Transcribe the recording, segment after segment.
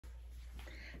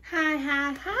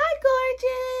Hi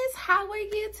gorgeous, how are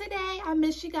you today? I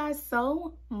miss you guys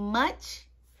so much.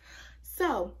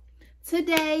 So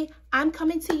today I'm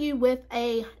coming to you with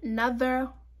another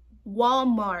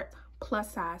Walmart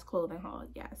plus size clothing haul.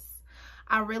 Yes,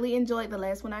 I really enjoyed the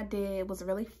last one I did. It was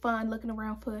really fun looking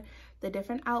around for the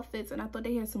different outfits, and I thought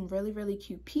they had some really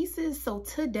cute pieces. So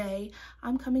today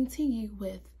I'm coming to you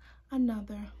with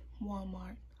another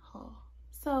Walmart haul.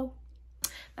 So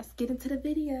let's get into the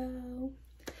video.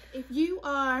 If you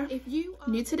are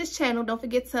new to this channel, don't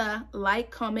forget to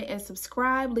like, comment, and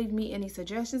subscribe. Leave me any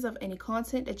suggestions of any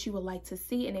content that you would like to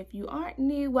see. And if you aren't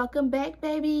new, welcome back,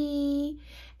 baby.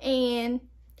 And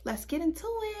let's get into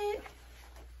it.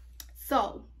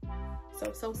 So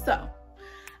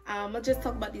I'll just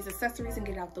talk about these accessories and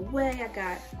get out the way. I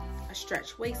got a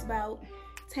stretch waist belt,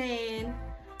 tan,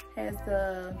 has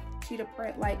the cheetah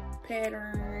print like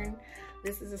pattern.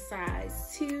 This is a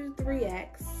size 2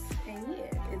 3X, and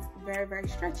yeah, it's very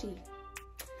stretchy.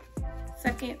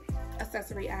 Second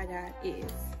accessory I got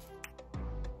is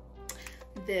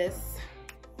this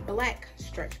black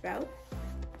stretch belt.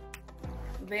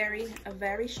 Very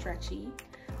stretchy.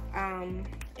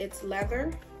 It's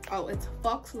leather. Oh, it's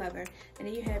fox leather, and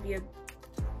then you have your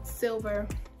silver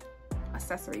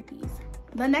accessory piece.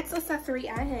 The next accessory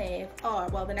I have,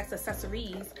 the next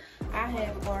accessories I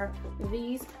have are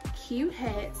these cute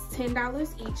hats,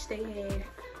 $10 each. They have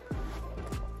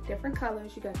different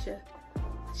colors. You got your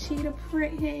cheetah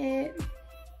print hat,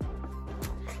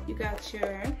 you got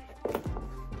your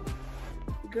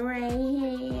gray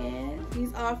hat.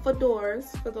 These are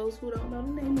fedoras, for those who don't know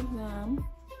the name of them.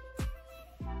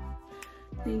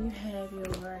 Then you have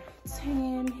your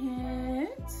tan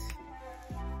hat.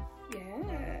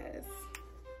 Yes.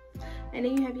 And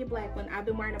then you have your black one. I've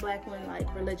been wearing a black one like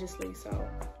religiously, so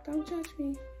don't judge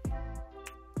me.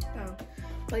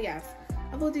 But yes,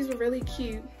 I thought these were really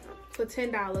cute for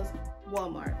 $10,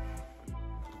 Walmart.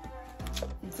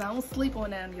 Don't sleep on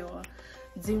them, y'all.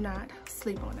 Do not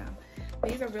sleep on them.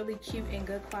 These are really cute and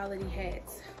good quality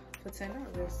hats for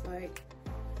 $10. Like,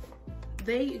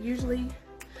 they usually,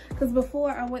 because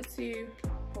before I went to,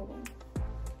 hold on,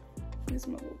 here's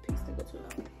my little piece to go to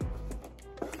it.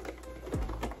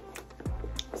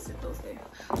 Sit those there.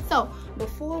 So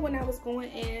before, when I was before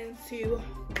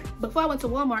I went to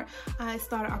Walmart, I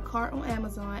started a cart on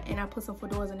Amazon and I put some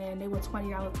fedoras in there, and they were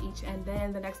 $20 each. And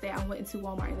then the next day I went into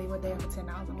Walmart and they were there for $10.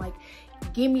 I'm like,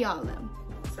 give me all of them.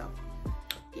 So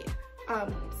yeah.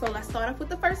 So let's start off with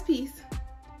the first piece.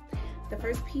 The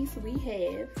first piece we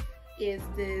have is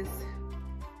this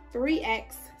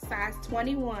 3X size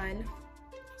 21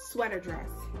 sweater dress.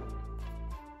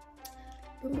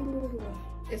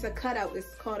 It's a cutout.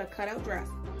 It's called a cutout dress.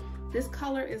 This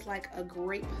color is like a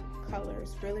grape color.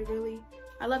 It's really,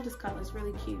 I love this color. It's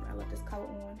really cute. I love this color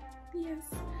on. Yes.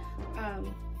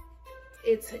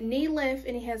 It's knee length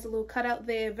and it has a little cutout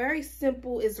there. Very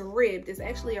simple. It's ribbed. It's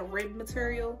actually a ribbed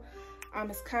material.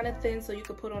 It's kind of thin, so you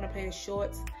could put on a pair of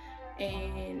shorts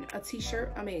and a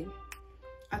t-shirt. I mean,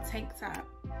 a tank top.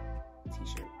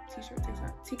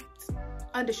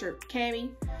 Undershirt, cami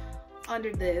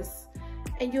under this,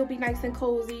 and you'll be nice and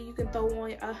cozy. You can throw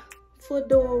on a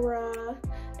fedora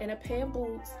and a pair of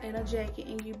boots and a jacket,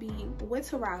 and you be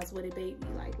winterized with it, baby.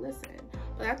 Like, listen.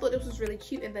 But I thought this was really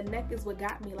cute, and the neck is what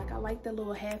got me. Like, I like the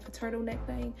little half a turtleneck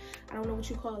thing. I don't know what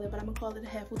you call it, but I'm gonna call it a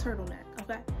half a turtleneck,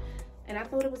 okay? And I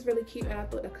thought it was really cute, and I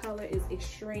thought the color is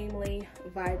extremely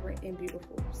vibrant and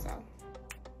beautiful. So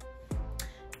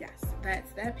yes,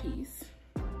 that's that piece.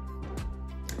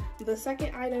 The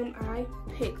second item I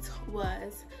picked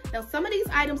was, now some of these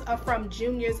items are from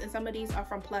juniors and some of these are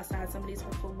from plus size, some of these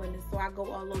are from women, so I go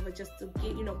all over just to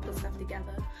get, you know, put stuff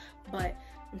together. But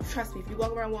trust me, if you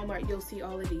walk around Walmart, you'll see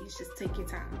all of these. Just take your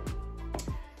time.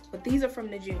 But these are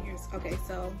from the juniors. Okay,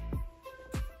 so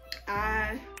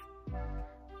I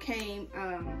came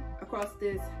across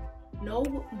this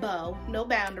no bow, no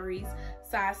boundaries,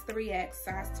 size 3X,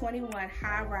 size 21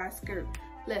 high-rise skirt.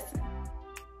 Listen,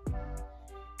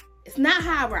 it's not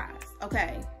high-rise,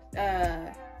 okay?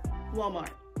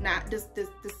 Walmart, this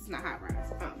is not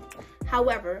high-rise.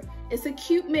 However, it's a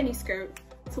cute mini skirt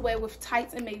to wear with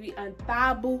tights and maybe a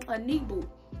thigh boot, a knee boot.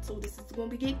 So this is gonna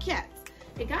be get kept.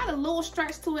 It got a little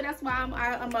stretch to it, that's why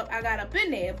I got up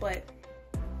in there, but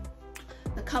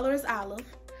the color is olive.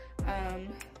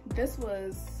 This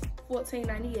was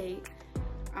 $14.98,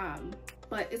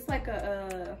 but it's like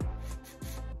a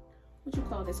what you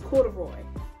call this,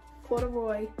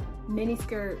 corduroy mini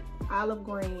skirt, olive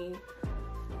green.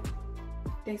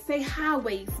 They say high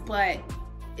waist, but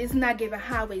it's not giving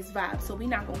high waist vibes, so we're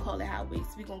not gonna call it high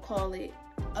waist. We're gonna call it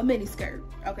a mini skirt.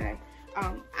 Okay.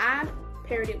 I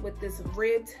Paired it with this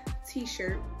ribbed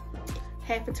t-shirt,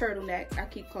 half a turtleneck. I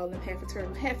keep calling them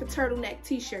half a turtleneck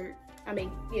t-shirt. I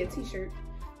mean, yeah, t-shirt.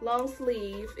 Long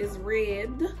sleeve is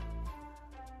ribbed,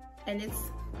 and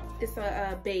it's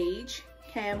a beige,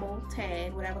 camel,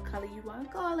 tan, whatever color you want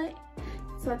to call it.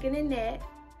 Tucking in that.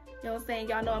 You know what I'm saying?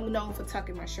 Y'all know I'm known for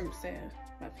tucking my shirts in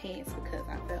my pants because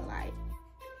I feel like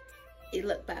it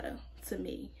looked better to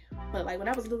me. But like when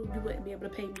I was little, you wouldn't be able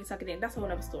to pay me to tuck it in. That's a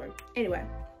whole other story. Anyway.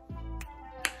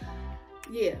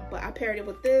 Yeah, but I paired it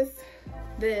with this.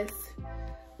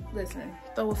 Listen,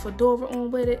 throw a fedora on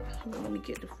with it. Let me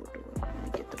get the fedora.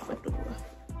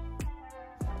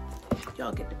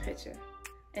 Y'all get the picture.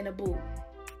 And a boot.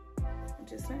 I'm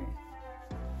just saying.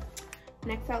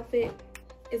 Next outfit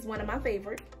is one of my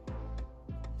favorite.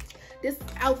 This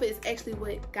outfit is actually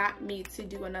what got me to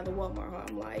do another Walmart haul.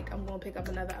 I'm like, I'm gonna pick up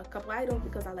a couple items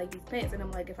because I like these pants. And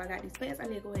I'm like, if I got these pants, I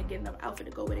need to go ahead and get another outfit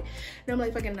to go with it. And I'm like,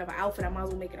 if I get another outfit, I might as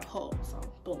well make it a haul. So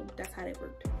boom, that's how that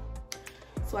worked.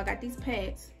 So I got these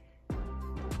pants.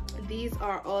 These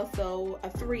are also a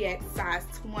 3X size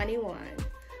 21.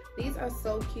 These are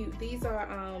so cute. These are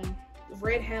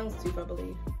red houndstooth, I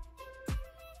believe.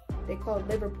 They call it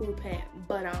Liverpool pant.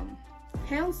 But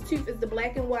houndstooth is the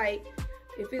black and white.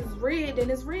 If it's red, then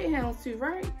it's red houndstooth,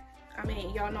 right? I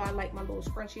mean, y'all know I like my little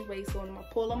scrunchy waist, so I'm gonna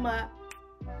pull them up.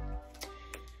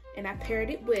 And I paired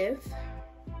it with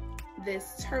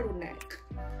this turtleneck.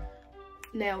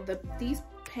 Now, these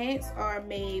pants are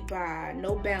made by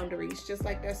No Boundaries, just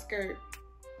like that skirt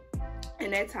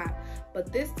and that top.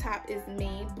 But this top is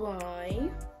made by,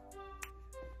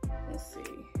 let's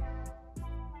see,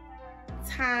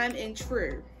 Time and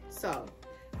True. So,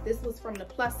 this was from the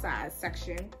plus size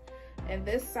section. And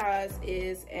this size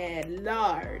is a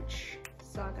large.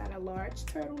 So I got a large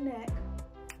turtleneck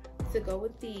to go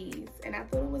with these. And I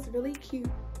thought it was really cute.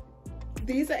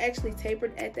 These are actually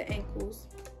tapered at the ankles.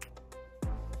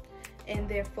 And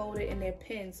they're folded and they're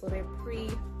pinned. So they're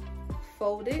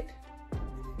pre-folded.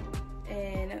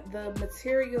 And the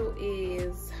material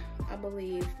is, I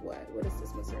believe, what is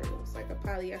this material? It's like a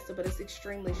polyester, but it's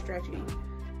extremely stretchy.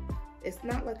 It's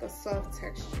not like a soft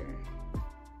texture.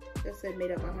 It said made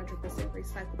up 100%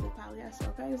 recyclable polyester.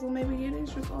 Okay, so maybe it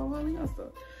is just all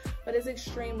polyester, but it's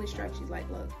extremely stretchy. Like,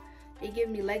 look, it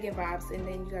gives me legging vibes, and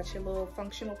then you got your little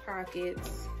functional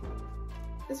pockets.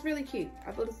 It's really cute.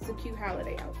 I thought this was a cute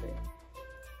holiday outfit.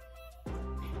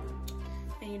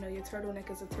 And you know, your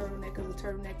turtleneck is a turtleneck is a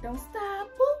turtleneck. Don't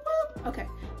stop. Whoop, whoop. Okay,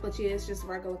 but yeah, it's just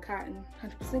regular cotton,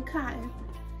 100% cotton.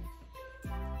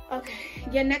 Okay,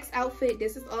 your next outfit,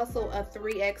 this is also a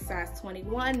 3X size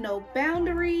 21, No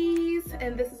Boundaries,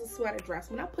 and this is a sweater dress.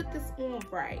 When I put this on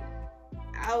right,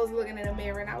 I was looking in the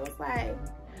mirror and I was like,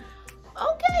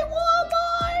 okay,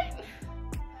 Walmart,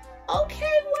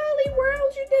 okay, Wally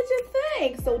World, you did your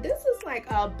thing. So this is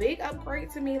like a big upgrade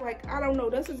to me. Like, I don't know,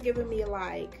 this is giving me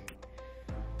like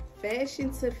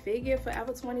fashion to figure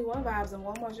Forever 21 vibes, and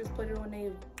Walmart just put it on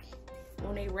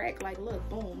their rack. Like, look,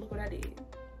 boom, look what I did,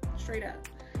 straight up.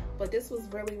 But this was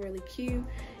really, really cute.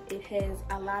 It has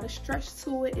a lot of stretch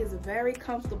to it. It's very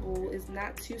comfortable. It's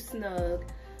not too snug.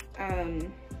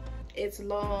 It's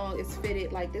long. It's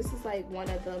fitted. Like, this is like one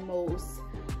of the most,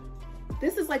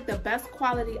 this is like the best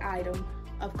quality item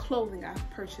of clothing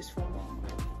I've purchased from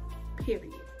Walmart.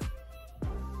 Period.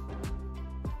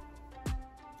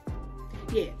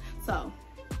 Yeah. So,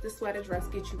 this sweater dress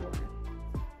gets you one.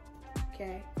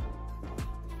 Okay.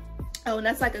 Oh, and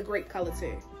that's like a great color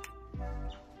too.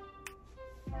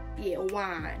 Yeah,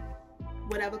 wine,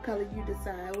 whatever color you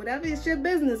decide, whatever, it's your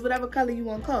business, whatever color you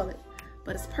want to call it,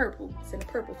 but it's purple. It's in the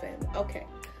purple family. Okay,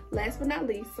 last but not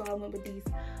least, so I went with these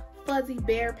fuzzy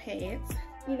bear pants.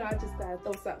 You know, I just gotta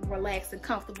throw something relaxed and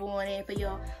comfortable on there for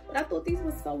y'all, but I thought these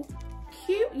were so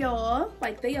cute, y'all.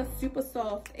 Like, they are super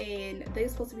soft, and they're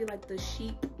supposed to be like the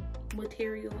sheep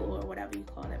material or whatever you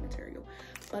call that material,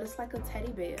 but it's like a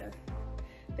teddy bear.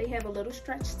 They have a little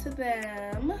stretch to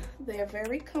them. They're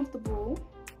very comfortable.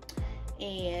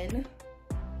 And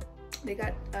they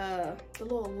got the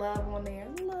little love on there.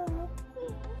 Love,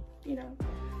 you know.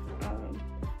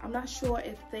 I'm not sure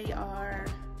if they are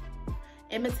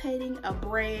imitating a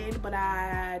brand, but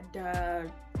I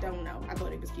don't know. I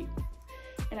thought it was cute.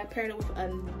 And I paired it with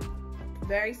a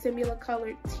very similar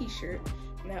colored t-shirt.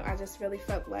 Now, I just really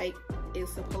felt like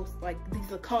it's supposed to, like, these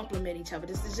will complement each other.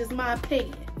 This is just my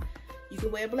opinion. You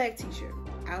can wear a black t-shirt.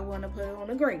 I want to put it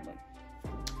on a green one.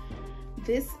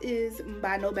 This is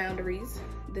by No Boundaries.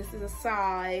 This is a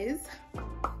size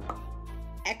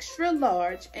extra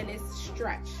large, and it's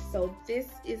stretch. So this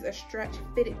is a stretch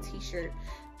fitted t-shirt.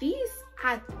 These,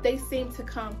 they seem to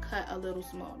come cut a little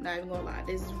small. Not even gonna lie.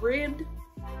 This is ribbed,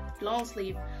 long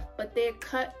sleeve, but they're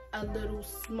cut a little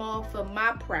small for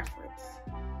my preference,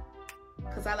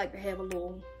 because I like to have a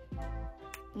little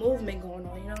movement going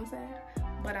on, you know what I'm saying?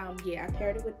 But yeah, I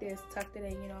paired it with this, tucked it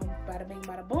in, you know, bada bing,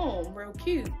 bada boom. Real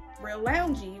cute, real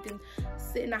loungy. You can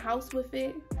sit in the house with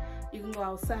it. You can go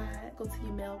outside, go to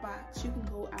your mailbox. You can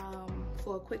go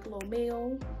for a quick little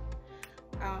meal.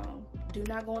 Do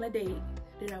not go on a date.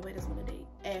 Do not wear this on a date.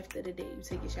 After the date, you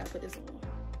take your shot, put this on,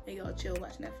 and y'all chill,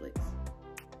 watch Netflix.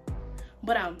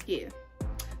 But yeah,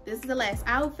 this is the last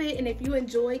outfit. And if you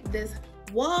enjoyed this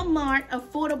Walmart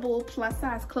affordable plus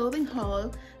size clothing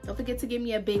haul, don't forget to give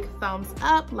me a big thumbs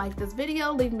up, like this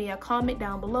video, leave me a comment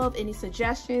down below of any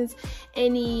suggestions,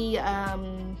 any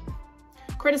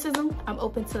criticism. I'm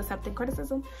open to accepting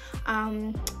criticism.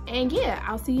 And yeah,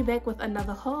 I'll see you back with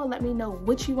another haul. Let me know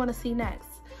what you want to see next.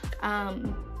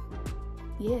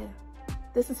 Yeah,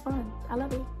 this is fun. I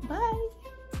love it. Bye.